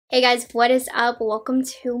Hey guys, what is up? Welcome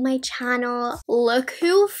to my channel. Look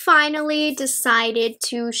who finally decided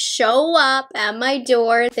to show up at my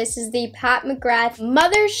door. This is the Pat McGrath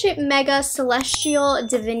Mothership Mega Celestial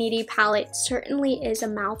Divinity palette. Certainly is a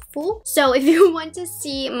mouthful. So if you want to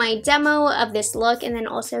see my demo of this look and then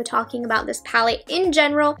also talking about this palette in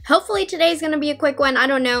general, hopefully today's gonna be a quick one. I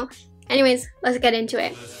don't know. Anyways, let's get into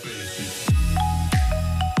it.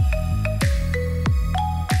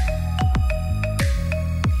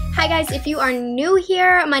 Hi guys, if you are new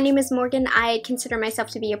here, my name is Morgan. I consider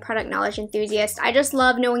myself to be a product knowledge enthusiast. I just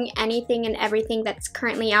love knowing anything and everything that's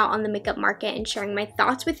currently out on the makeup market and sharing my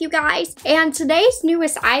thoughts with you guys. And today's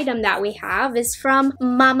newest item that we have is from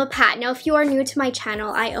Mama Pat. Now, if you are new to my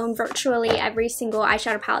channel, I own virtually every single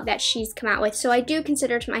eyeshadow palette that she's come out with. So I do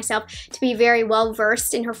consider to myself to be very well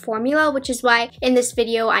versed in her formula, which is why in this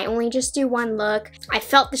video, I only just do one look. I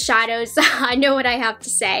felt the shadows. I know what I have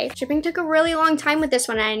to say. Shipping took a really long time with this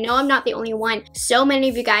one, and I know I'm not the only one. So many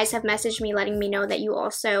of you guys have messaged me letting me know that you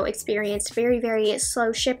also experienced very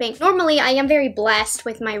slow shipping. Normally, I am very blessed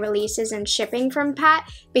with my releases and shipping from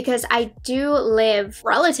Pat because I do live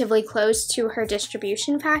relatively close to her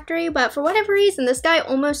distribution factory, but for whatever reason, this guy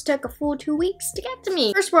almost took a full 2 weeks to get to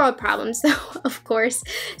me. First world problems though, of course.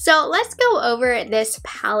 So let's go over this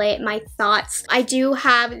palette, my thoughts. I do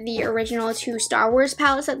have the original 2 Star Wars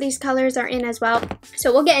palettes that these colors are in as well.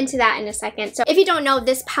 So we'll get into that in a second. So if you don't know,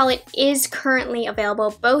 this palette is currently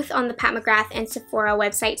available both on the Pat McGrath and Sephora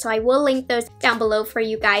website, so I will link those down below for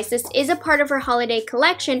you guys. This is a part of her holiday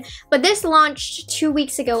collection, but this launched 2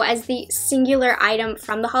 weeks ago as the singular item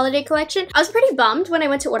from the holiday collection. I was pretty bummed when I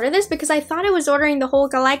went to order this because I thought I was ordering the whole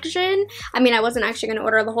collection. I mean, I wasn't actually going to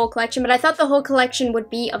order the whole collection, but I thought the whole collection would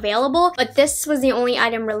be available, but this was the only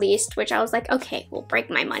item released, which I was like, okay, we'll break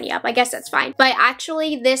my money up. I guess that's fine. But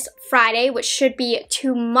actually this Friday, which should be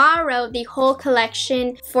tomorrow, the whole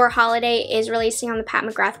collection for holiday is releasing on the Pat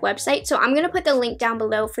McGrath website. So I'm going to put the link down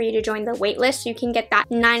below for you to join the waitlist so you can get that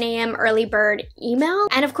 9 a.m. early bird email.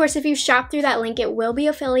 And of course, if you shop through that link, it will be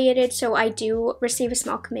affiliated. So I do receive a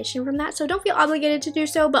small commission from that. So don't feel obligated to do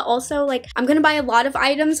so. But also, like, I'm going to buy a lot of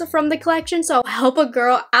items from the collection. So help a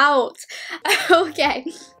girl out. Okay.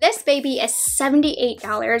 This baby is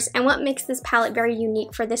 $78. And what makes this palette very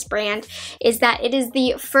unique for this brand is that it is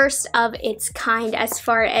the first of its kind as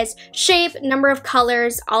far as shape, number of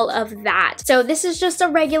colors, all of that. So this is just a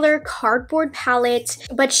regular cardboard palette,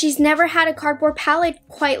 but she's never had a cardboard palette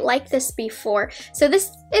quite like this before. So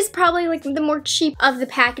this is probably like the more cheap of the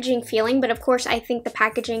packaging feeling, but of course I think the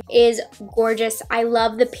packaging is gorgeous. I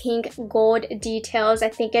love the pink gold details. I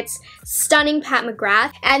think it's stunning Pat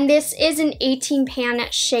McGrath. And this is an 18 pan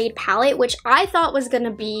shade palette, which I thought was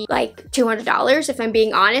gonna be like $200 if I'm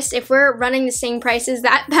being honest. If we're running the same prices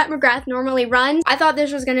that Pat McGrath normally runs, I thought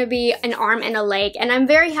this was gonna be an arm and a leg, and I'm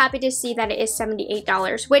very happy to see that it is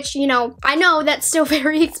 $78, which, you know, I know that's still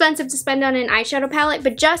very expensive to spend on an eyeshadow palette,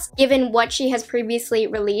 but just given what she has previously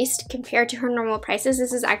released compared to her normal prices,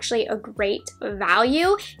 this is actually a great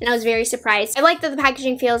value, and I was very surprised. I like that the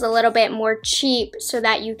packaging feels a little bit more cheap so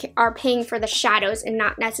that you are paying for the shadows and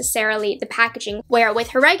not necessarily the packaging, where with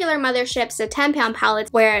her regular motherships, the 10-pound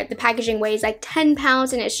palettes, where the packaging weighs like 10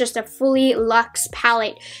 pounds and it's just a fully luxe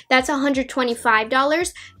palette, that's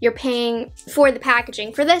 $125. You're paying for the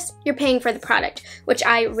packaging. For this, you're paying for the product, which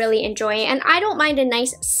I really enjoy, and I don't mind a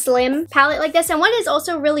nice slim palette like this. And what is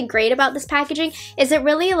also really great about this packaging is it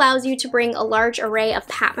really allows you to bring a large array of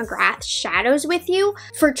Pat McGrath shadows with you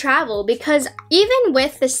for travel, because even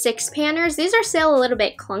with the 6-panners, these are still a little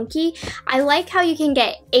bit clunky. I like how you can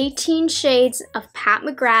get 18 shades of Pat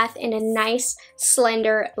McGrath in a nice,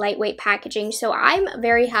 slender, lightweight packaging. So I'm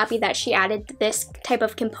very happy that she added this type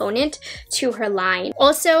of component to her line.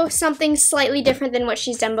 Also, something slightly different than what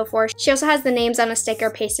she's done before, she also has the names on a sticker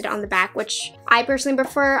pasted on the back, which I personally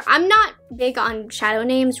prefer. I'm not big on shadow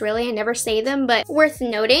names, really. I never say them, but worth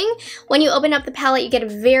noting, when you open up the palette, you get a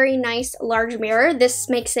very nice large mirror. This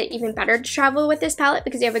makes it even better to travel with this palette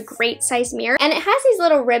because you have a great size mirror, and it has these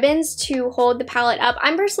little ribbons to hold the palette up.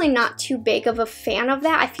 I'm personally not too big of a fan of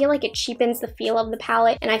that. I feel like it cheapens the feel of the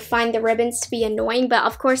palette, and I find the ribbons to be annoying, but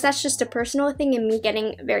of course that's just a personal thing and me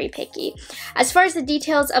getting very picky. As far as the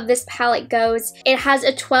details of this palette goes, it has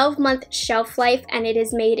a 12-month shelf life, and it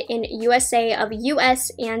is made in USA of US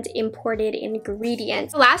and imported imported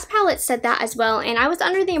ingredients. The last palette said that as well, and I was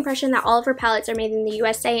under the impression that all of her palettes are made in the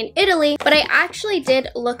USA and Italy, but I actually did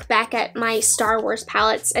look back at my Star Wars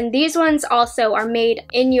palettes, and these ones also are made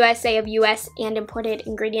in USA of US and imported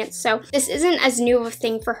ingredients, so this isn't as new of a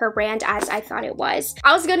thing for her brand as I thought it was.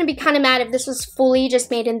 I was gonna be kind of mad if this was fully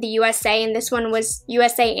just made in the USA and this one was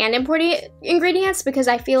USA and imported ingredients, because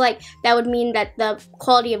I feel like that would mean that the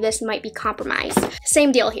quality of this might be compromised.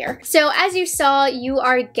 Same deal here. So as you saw, you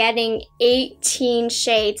are getting 18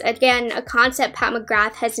 shades. Again, a concept Pat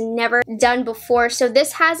McGrath has never done before. So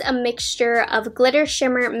this has a mixture of glitter,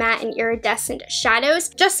 shimmer, matte, and iridescent shadows.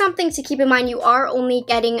 Just something to keep in mind, you are only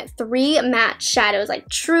getting 3 matte shadows, like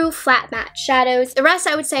true flat matte shadows. The rest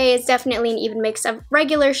I would say is definitely an even mix of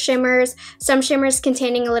regular shimmers, some shimmers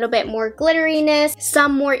containing a little bit more glitteriness,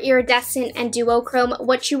 some more iridescent and duochrome.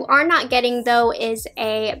 What you are not getting though is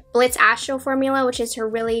a Blitz Astral formula, which is her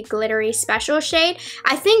really glittery special shade.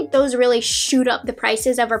 I think those really shoot up the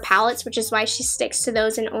prices of her palettes, which is why she sticks to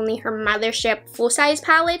those and only her mothership full-size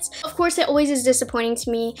palettes. Of course, it always is disappointing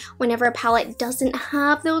to me whenever a palette doesn't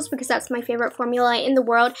have those, because that's my favorite formula in the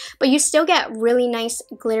world, but you still get really nice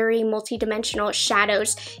glittery multi-dimensional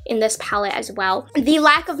shadows in this palette as well. The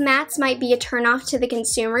lack of mattes might be a turnoff to the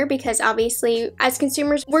consumer, because obviously as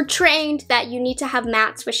consumers we're trained that you need to have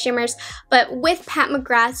mattes with shimmers, but with Pat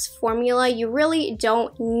McGrath's formula you really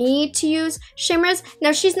don't need to use shimmers.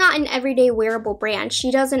 Now, she's not an everyday wearable brand.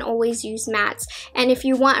 She doesn't always use mattes, and if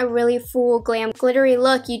you want a really full glam glittery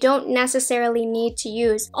look, you don't necessarily need to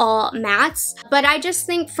use all mattes. But I just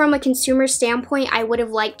think from a consumer standpoint, I would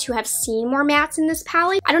have liked to have seen more mattes in this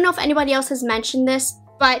palette. I don't know if anybody else has mentioned this,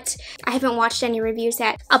 but I haven't watched any reviews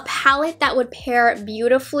yet. A palette that would pair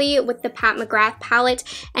beautifully with the Pat McGrath palette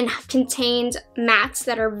and contains mattes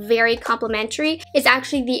that are very complementary is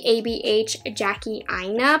actually the ABH Jackie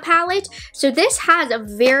Aina palette. So this has a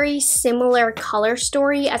very similar color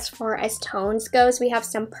story as far as tones goes. We have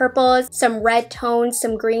some purples, some red tones,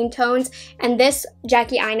 some green tones, and this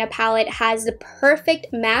Jackie Aina palette has the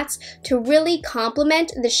perfect mattes to really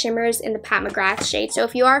complement the shimmers in the Pat McGrath shade. So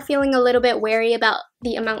if you are feeling a little bit wary about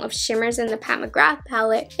the amount of shimmers in the Pat McGrath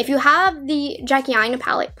palette, if you have the Jackie Aina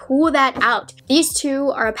palette, pull that out. These two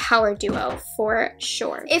are a power duo for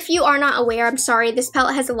sure. If you are not aware, I'm sorry, this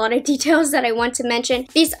palette has a lot of details that I want to mention.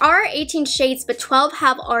 These are 18 shades, but 12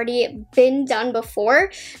 have already been done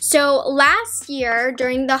before. So last year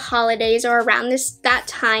during the holidays, or around that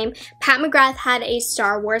time, Pat McGrath had a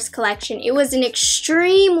Star Wars collection. It was an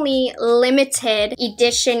extremely limited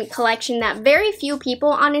edition collection that very few people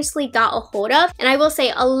honestly got a hold of, and I will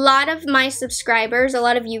say a lot of my subscribers, a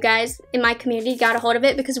lot of you guys in my community got a hold of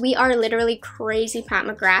it because we are literally crazy Pat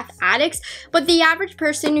McGrath addicts. But the average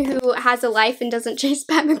person who has a life and doesn't chase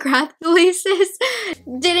Pat McGrath releases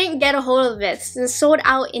didn't get a hold of it. It sold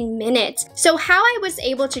out in minutes. So how I was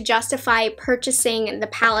able to justify purchasing the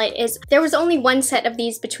palette is there was only one set of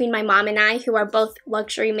these between my mom and I, who are both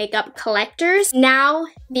luxury makeup collectors. Now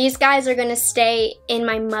these guys are gonna stay in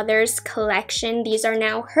my mother's collection. These are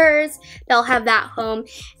now hers. They'll have that home,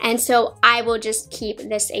 and so I will just keep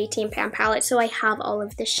this 18 pan palette so I have all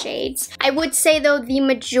of the shades. I would say though the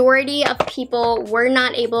majority of people were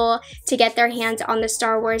not able to get their hands on the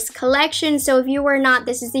Star Wars collection, so if you were not,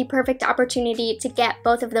 this is the perfect opportunity to get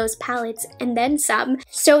both of those palettes and then some.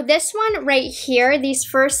 So this one right here, these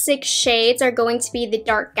first 6 shades are going to be the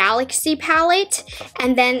Dark Galaxy palette,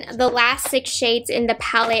 and then the last 6 shades in the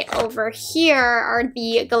palette over here are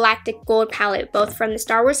the Galactic Gold palette, both from the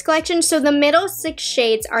Star Wars collection. So the middle 6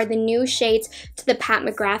 shades are the new shades to the Pat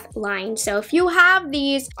McGrath line. So if you have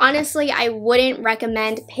these, honestly, I wouldn't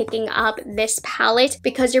recommend picking up this palette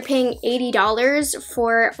because you're paying $80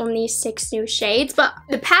 for only 6 new shades. But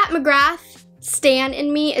the Pat McGrath stan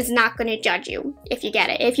in me is not going to judge you if you get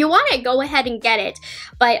it. If you want it, go ahead and get it.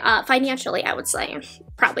 But financially, I would say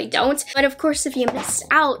probably don't. But of course, if you missed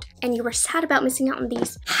out and you were sad about missing out on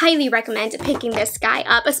these, highly recommend picking this guy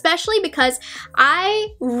up, especially because I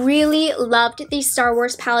really loved these Star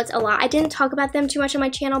Wars palettes a lot. I didn't talk about them too much on my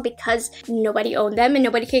channel because nobody owned them and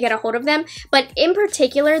nobody could get a hold of them. But in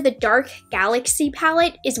particular, the Dark Galaxy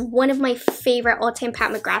palette is one of my favorite all-time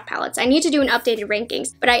Pat McGrath palettes. I need to do an updated rankings,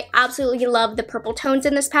 but I absolutely love the purple tones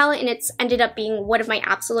in this palette, and it's ended up being one of my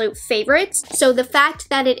absolute favorites. So the fact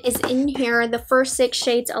that it is in here, the first 6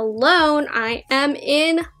 shades alone, I am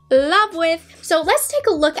in love with. So let's take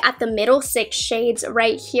a look at the middle 6 shades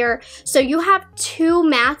right here. So you have 2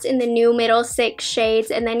 mattes in the new middle 6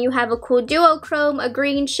 shades, and then you have a cool duochrome, a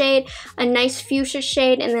green shade, a nice fuchsia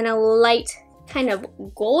shade, and then a light kind of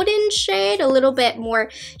golden shade, a little bit more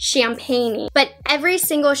champagne-y. But every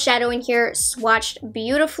single shadow in here swatched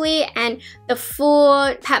beautifully, and the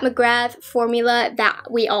full Pat McGrath formula that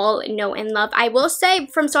we all know and love. I will say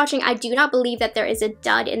from swatching, I do not believe that there is a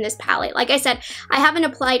dud in this palette. Like I said, I haven't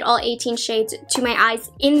applied all 18 shades to my eyes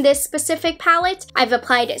in this specific palette. I've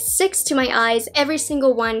applied 6 to my eyes. Every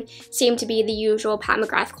single one seemed to be the usual Pat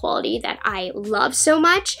McGrath quality that I love so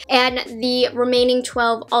much. And the remaining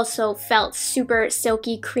 12 also felt super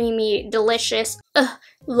silky, creamy, delicious. Ugh.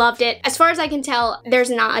 Loved it. As far as I can tell,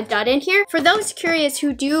 there's not a dud in here. For those curious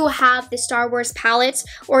who do have the Star Wars palettes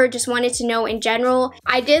or just wanted to know in general,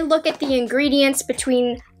 I did look at the ingredients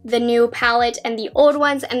between the new palette and the old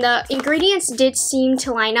ones, and the ingredients did seem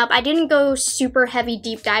to line up. I didn't go super heavy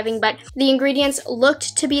deep diving, but the ingredients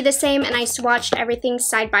looked to be the same, and I swatched everything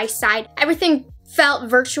side by side. Everything felt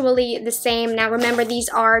virtually the same. Now remember, these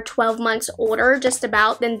are 12 months older just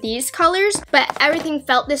about than these colors, but everything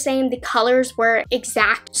felt the same. The colors were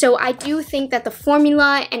exact. So I do think that the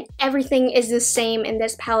formula and everything is the same in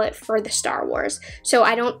this palette for the Star Wars. So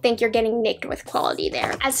I don't think you're getting nicked with quality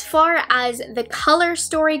there. As far as the color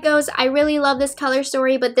story goes, I really love this color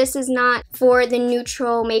story, but this is not for the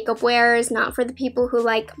neutral makeup wearers, not for the people who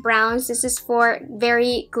like browns. This is for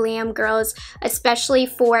very glam girls, especially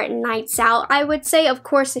for nights out, I would say. Of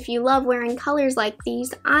course, if you love wearing colors like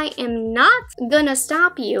these, I am not gonna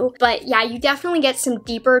stop you. But yeah, you definitely get some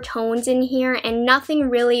deeper tones in here, and nothing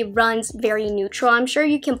really runs very neutral. I'm sure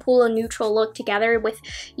you can pull a neutral look together with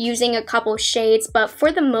using a couple shades, but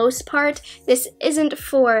for the most part, this isn't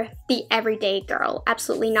for the everyday girl.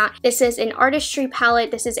 Absolutely not. This is an artistry palette.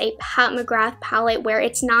 This is a Pat McGrath palette where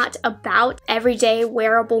it's not about everyday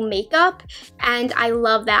wearable makeup, and I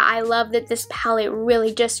love that. I love that this palette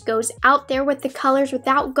really just goes out there with the colors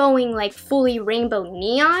without going like fully rainbow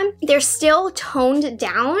neon. They're still toned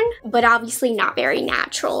down, but obviously not very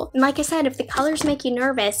natural. And like I said, if the colors make you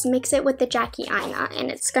nervous, mix it with the Jackie Aina and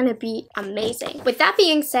it's gonna be amazing. With that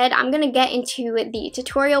being said, I'm gonna get into the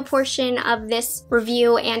tutorial portion of this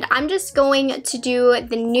review, and I'm just going to do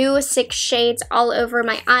the new 6 shades all over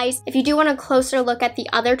my eyes. If you do want a closer look at the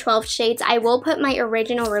other 12 shades, I will put my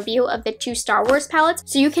original review of the 2 Star Wars palettes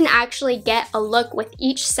so you can actually get a look with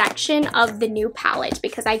each section of the new palette,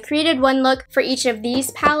 because I created one look for each of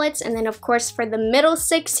these palettes, and then of course for the middle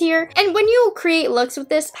 6 here. And when you create looks with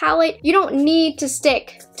this palette, you don't need to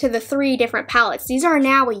stick to the 3 different palettes. These are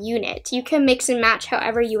now a unit. You can mix and match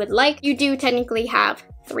however you would like. You do technically have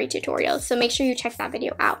 3 tutorials, so make sure you check that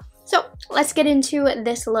video out. So let's get into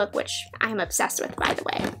this look, which I'm obsessed with, by the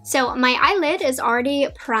way. So my eyelid is already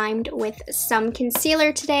primed with some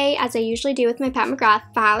concealer today, as I usually do with my Pat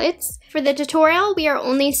McGrath palettes. For the tutorial, we are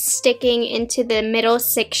only sticking into the middle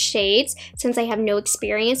 6 shades since I have no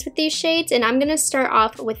experience with these shades, and I'm gonna start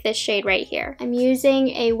off with this shade right here. I'm using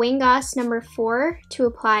a Wayne Goss number 4 to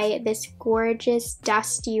apply this gorgeous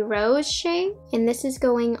dusty rose shade, and this is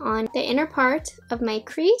going on the inner part of my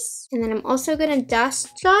crease, and then I'm also gonna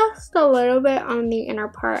dust just a little bit on the inner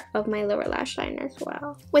part of my lower lash line as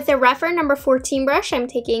well. With a Rephr number 14 brush, I'm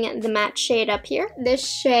taking the matte shade up here. This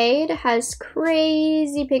shade has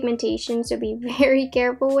crazy pigmentation, so be very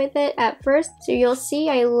careful with it at first. So you'll see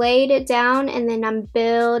I laid it down and then I'm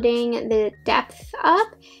building the depth up.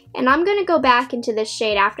 And I'm going to go back into this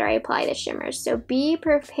shade after I apply the shimmers. So be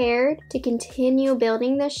prepared to continue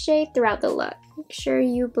building this shade throughout the look. Make sure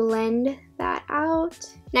you blend that out.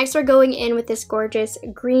 Next, we're going in with this gorgeous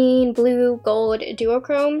green, blue, gold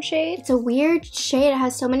duochrome shade. It's a weird shade. It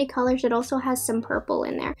has so many colors. It also has some purple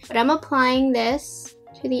in there. But I'm applying this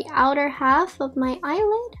to the outer half of my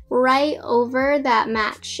eyelid, right over that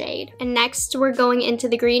matte shade. And next, we're going into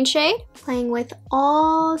the green shade, playing with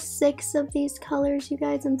all 6 of these colors, you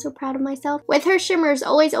guys. I'm so proud of myself. With her shimmers,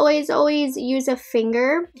 always, always, always use a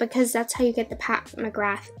finger, because that's how you get the Pat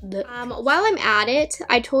McGrath look. While I'm at it,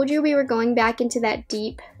 I told you we were going back into that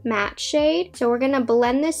deep matte shade. So we're gonna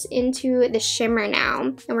blend this into the shimmer now.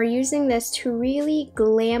 And we're using this to really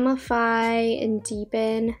glamify and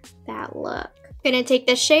deepen that look. I'm gonna take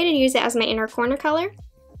this shade and use it as my inner corner color.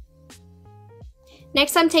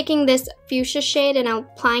 Next, I'm taking this fuchsia shade and I'm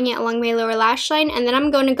applying it along my lower lash line, and then I'm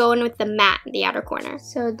going to go in with the matte in the outer corner.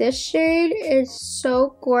 So this shade is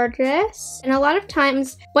so gorgeous. And a lot of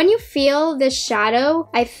times when you feel this shadow,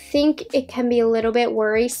 I think it can be a little bit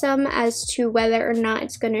worrisome as to whether or not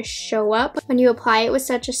it's going to show up when you apply it with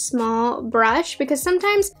such a small brush, because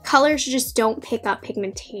sometimes colors just don't pick up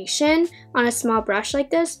pigmentation on a small brush like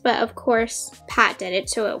this. But of course, Pat did it,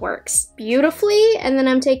 so it works beautifully. And then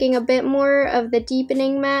I'm taking a bit more of the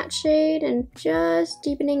deepening matte shade and just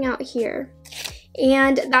deepening out here.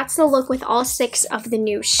 And that's the look with all 6 of the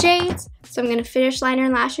new shades. So I'm going to finish liner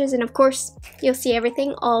and lashes, and of course, you'll see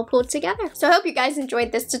everything all pulled together. So I hope you guys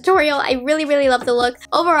enjoyed this tutorial. I really, really love the look.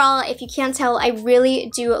 Overall, if you can't tell, I really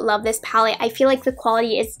do love this palette. I feel like the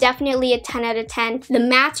quality is definitely a 10 out of 10. The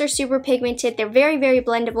mattes are super pigmented. They're very, very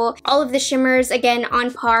blendable. All of the shimmers, again,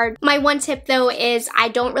 on par. My one tip, though, is I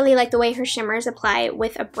don't really like the way her shimmers apply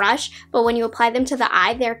with a brush, but when you apply them to the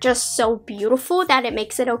eye, they're just so beautiful that it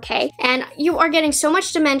makes it okay. And you are getting so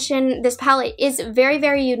much dimension. This palette is very,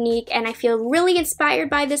 very unique, and I feel really inspired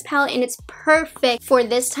by this palette, and it's perfect for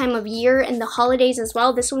this time of year and the holidays as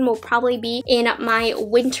well. This one will probably be in my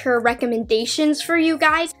winter recommendations for you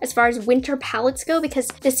guys as far as winter palettes go, because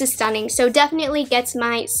this is stunning. So definitely gets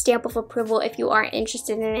my stamp of approval if you are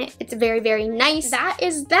interested in it. It's very, very nice. That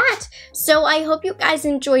is that. So I hope you guys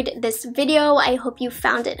enjoyed this video. I hope you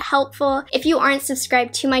found it helpful. If you aren't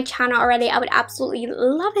subscribed to my channel already, I would absolutely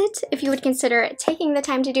love it if you would consider taking the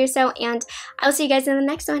time to do so, and I'll see you guys in the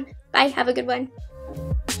next one. Bye, have a good one.